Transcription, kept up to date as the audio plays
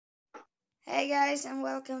Hey guys, and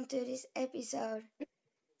welcome to this episode.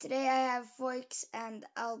 Today I have Foix and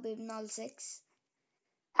Albib06.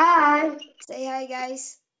 Hi. Say hi,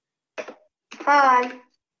 guys. Hi.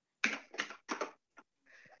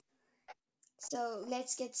 So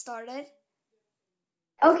let's get started.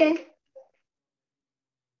 Okay.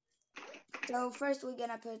 So first we're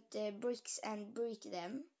gonna put the bricks and break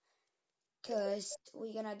them, cause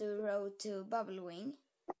we're gonna do road to Bubble Wing.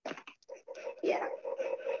 Yeah.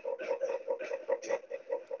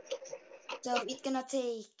 So it's gonna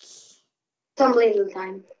take Some little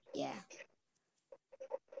time.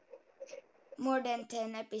 more than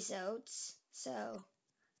 10 episodes. So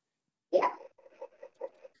Yeah.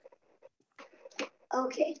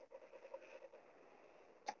 Okay.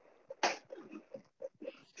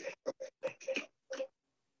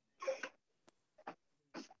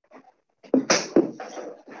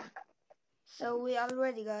 we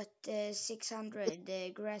already got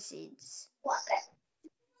 600 grass seeds.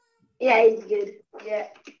 Yeah, it's good. Yeah.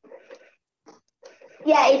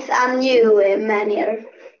 Yeah, it's a new manner.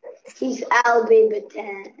 He's Albib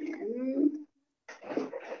 10.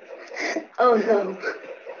 Oh no.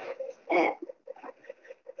 Uh,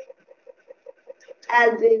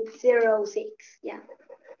 Albib 06. Yeah.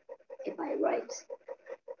 If I write.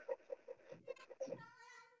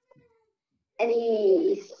 And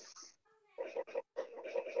he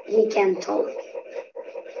can talk.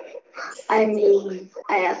 I mean,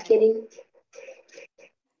 I am kidding.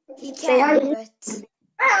 He Say hi. can, but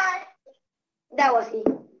Hi. That was he.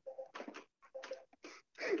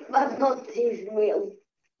 But not his real.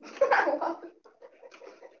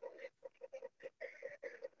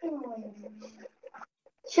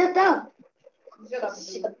 Shut up.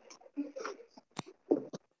 Shut.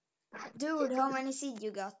 dude, how many seeds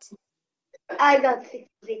you got? I got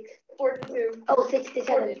 66. 42. Oh,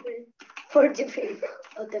 67. 43.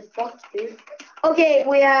 What the fuck, dude? Okay,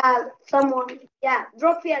 we have someone. Yeah,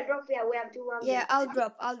 drop here. We have 200. Yeah, I'll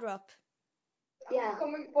drop. Yeah.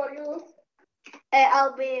 Coming for you.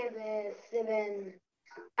 I'll be 7.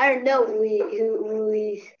 I don't know who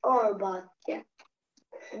is or, but yeah.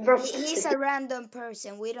 Drop. He's a random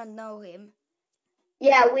person. We don't know him.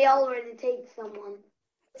 Yeah, we already take someone.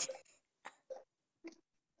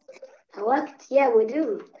 What? Yeah, we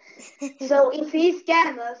do. So if he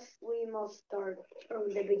scams us, we must start from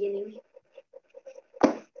the beginning.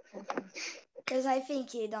 Because I think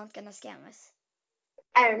he don't gonna scam us.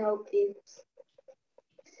 I don't know, please.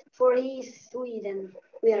 For he's Sweden,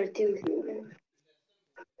 we are too Sweden.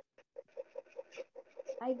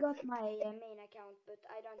 I got my main account, but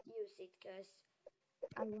I don't use it because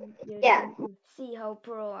I want you to see how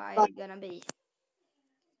pro I'm gonna be.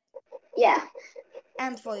 Yeah.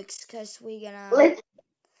 And folks, because we're gonna...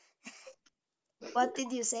 What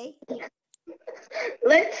did you say?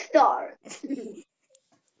 Let's start.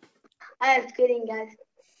 I am kidding, guys.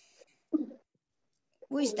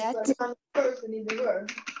 Who is that? One person in the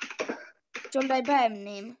world. Should I ban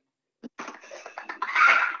him?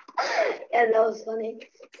 Yeah, that was funny.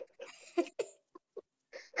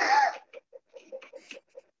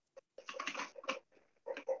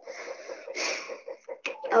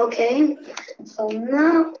 Okay, so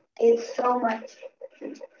now it's so much.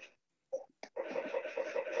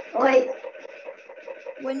 Wait.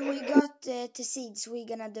 When we got to seeds, we're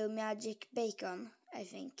gonna do magic bacon, I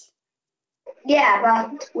think. Yeah,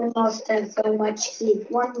 but we must have so much seed.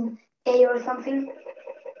 1K or something?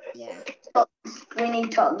 Yeah. So we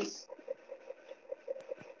need tons.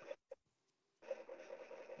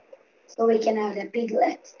 So we can have the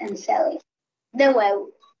piglet and sell it. Then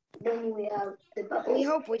we have the bubble. We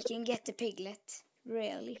hope we can get the piglet,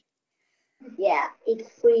 really. Yeah, it's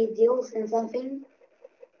 3 deals and something.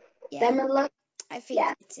 Yeah. Diamond luck? I think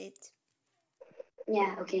that's it.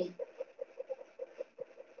 Yeah, okay.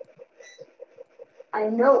 I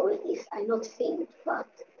know it is. I not think, but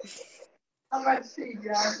how much seed,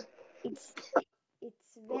 guys? It's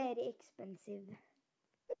very expensive.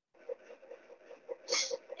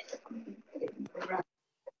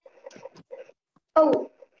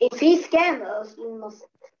 Oh, if he scams us, we must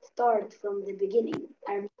start from the beginning.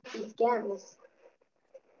 And if he scams us.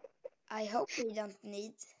 I hope we don't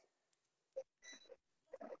need.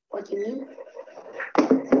 What do you mean?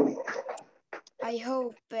 I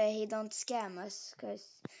hope he don't scam us, because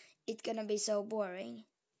it's gonna be so boring.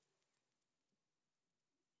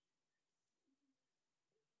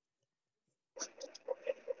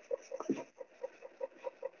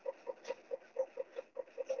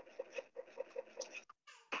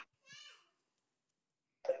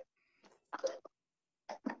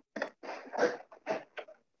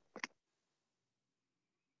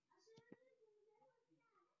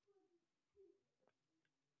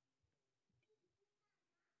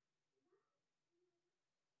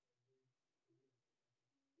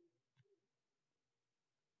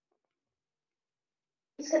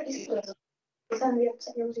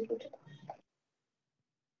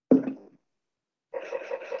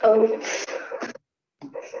 Oh.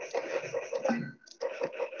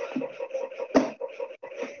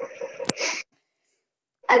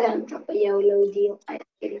 I gotta drop a YOLO deal. I'm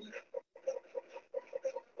kidding.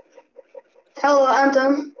 Hello,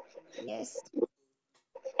 Anton. Yes.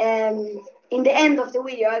 In the end of the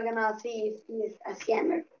video, I'm gonna see if he's a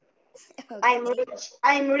scammer. Okay.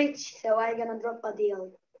 I'm rich, so I'm gonna drop a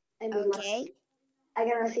deal. Okay. I'm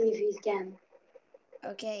gonna see if he's scam.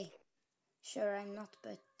 Okay. Sure, I'm not,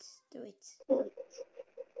 but do it.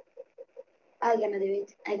 I'm gonna do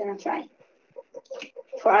it. I'm gonna try.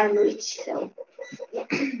 For I'm rich, so yeah.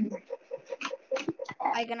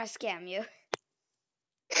 I'm gonna scam you.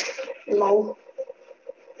 Lol.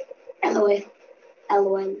 LOL.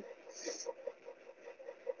 LOL.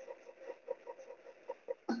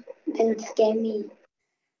 Then scam me.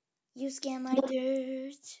 You scam my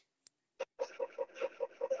dirt.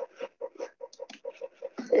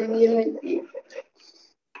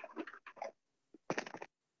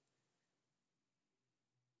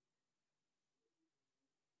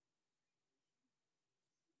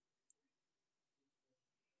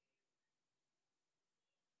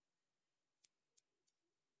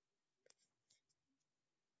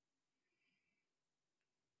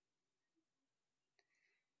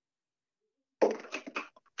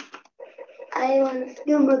 I want to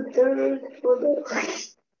scam my dirt for the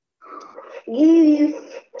give you.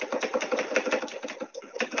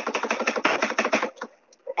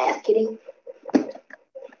 I'm kidding.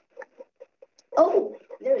 Oh,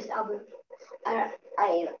 there's Abu. How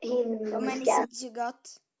many seeds you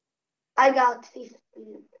got? I got 15.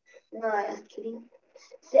 No, I'm kidding.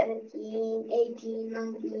 17, 18,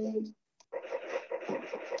 19.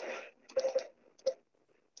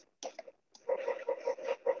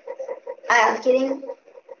 I'm kidding.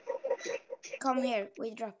 Come here,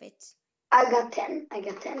 we drop it. I got 10. I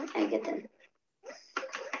got 10. I got 10.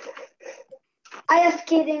 I am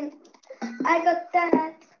kidding. I got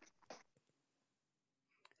that.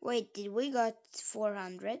 Wait, did we got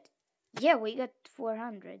 400? Yeah, we got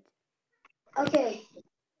 400. Okay.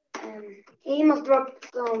 He must drop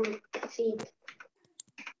some seeds.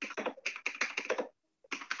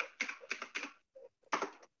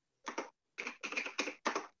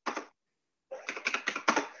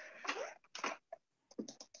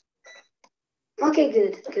 Okay,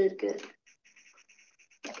 good.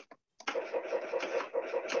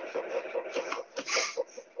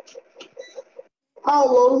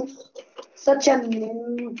 Hello. Such a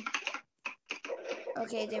noob.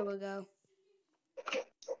 Okay, there we go.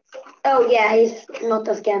 Oh yeah, he's not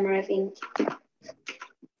a scammer, I think.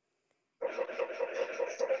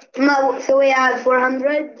 No, so we have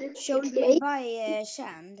 400. Should we buy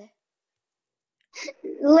sand?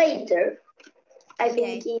 Later. I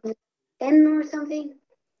Okay. think in 10 or something.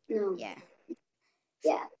 No. Yeah.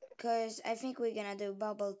 Yeah. Because I think we're gonna do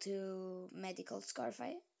bubble to medical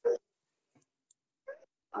scarfire.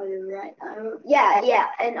 Are you right?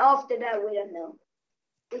 Yeah. And after that, we don't know.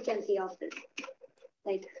 We can see after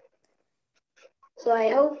later. So I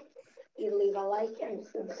hope you leave a like and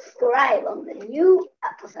subscribe on the new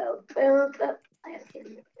episode. I have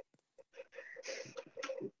kidding.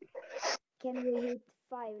 Can we hit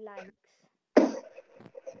 5 likes?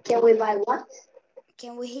 Can we buy what?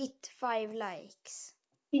 Can we hit 5 likes?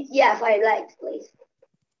 Yeah, 5 likes, please.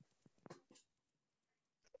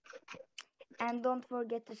 And don't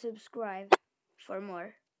forget to subscribe for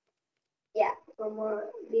more. Yeah, for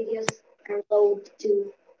more videos and load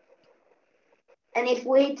too. And if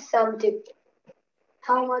we hit some too,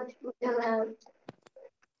 how much we can have?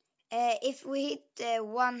 If we hit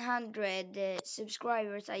 100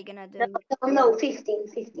 subscribers, I'm gonna do. No, 15.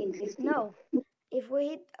 No, if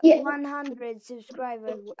we hit 100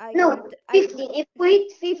 subscribers, I'm no, gonna do. 15. If we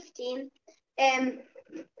hit 15,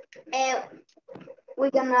 we're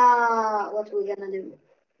gonna what we're gonna do?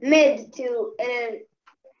 Mid to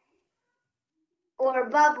or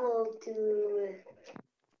bubble to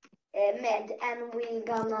med, and we're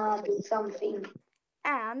gonna do something.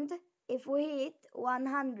 And if we hit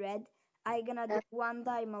 100, I'm gonna do 1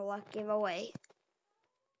 diamond luck giveaway.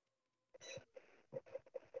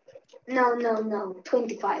 No,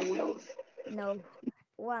 25 rolls. No,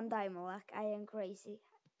 1 diamond luck. I am crazy.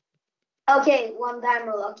 Okay, 1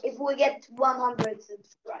 diamond luck. If we get 100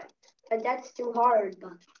 subscribers, but that's too hard.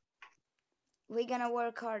 But we're gonna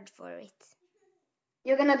work hard for it.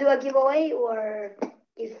 You're gonna do a giveaway, or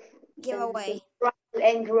if giveaway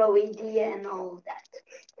and grow idea and all that,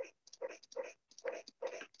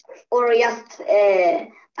 or just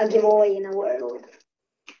a giveaway in a world?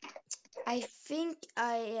 I think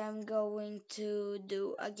I am going to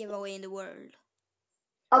do a giveaway in the world.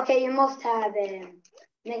 Okay, you must have a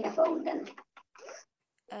megaphone then.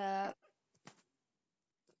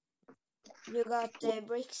 You got the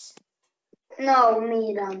bricks? No,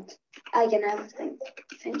 me don't. I can have things.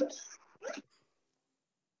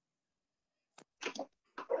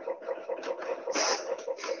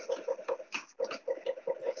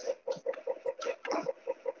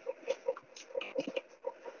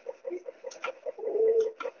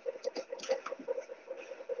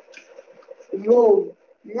 Whoa.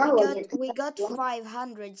 Now We got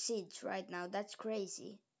 500 seeds right now. That's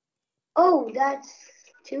crazy. Oh, that's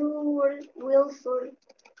 2 wheels for...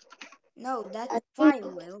 No, that's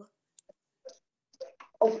 5 wheel.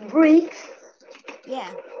 Of bricks?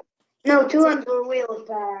 Yeah. No, 200 wheels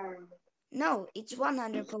per... No, it's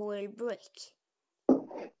 100 per wheel brick.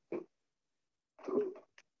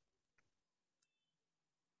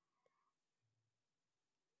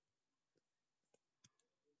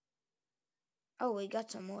 Oh, we got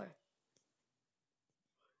some more.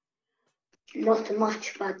 Not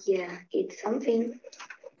much, but yeah, it's something.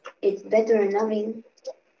 It's better than nothing.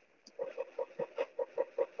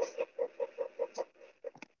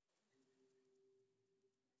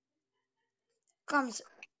 Come,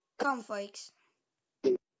 folks.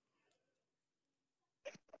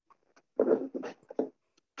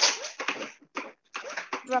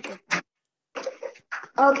 Drop it.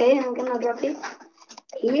 Okay, I'm gonna drop it.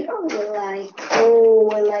 Here we're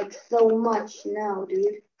like so much now,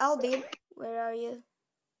 dude. Albin, where are you?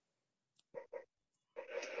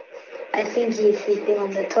 I think he's sitting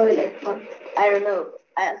on the toilet, but I don't know.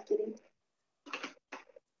 I asked him.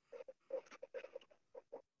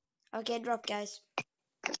 Okay, drop, guys.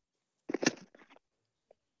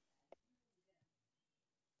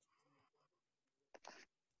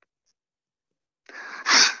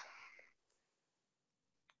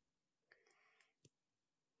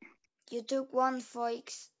 You took one,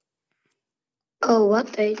 folks. Oh,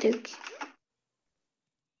 what I took?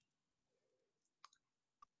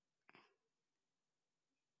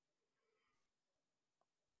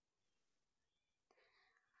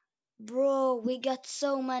 Bro, we got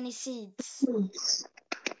so many seeds.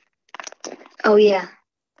 Oh, yeah.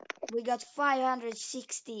 We got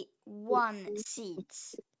 561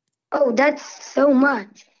 seeds. Oh, that's so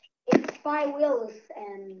much. It's 5 wheels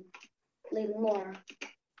and a little more.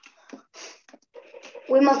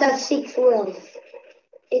 We must have 6 wheels.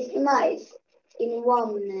 It's nice in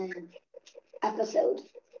one episode.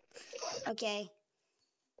 Okay.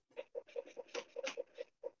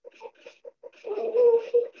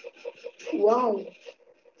 Wow.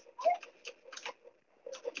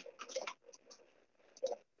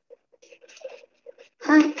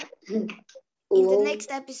 Hi. In the next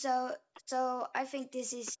episode, so I think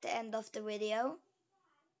this is the end of the video.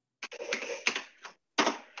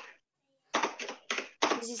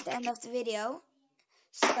 This is the end of the video.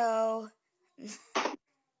 So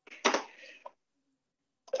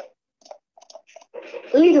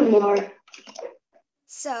a little more.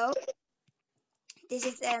 So this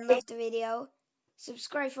is the end of the video.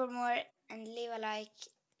 Subscribe for more and leave a like.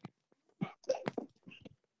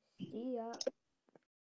 See ya.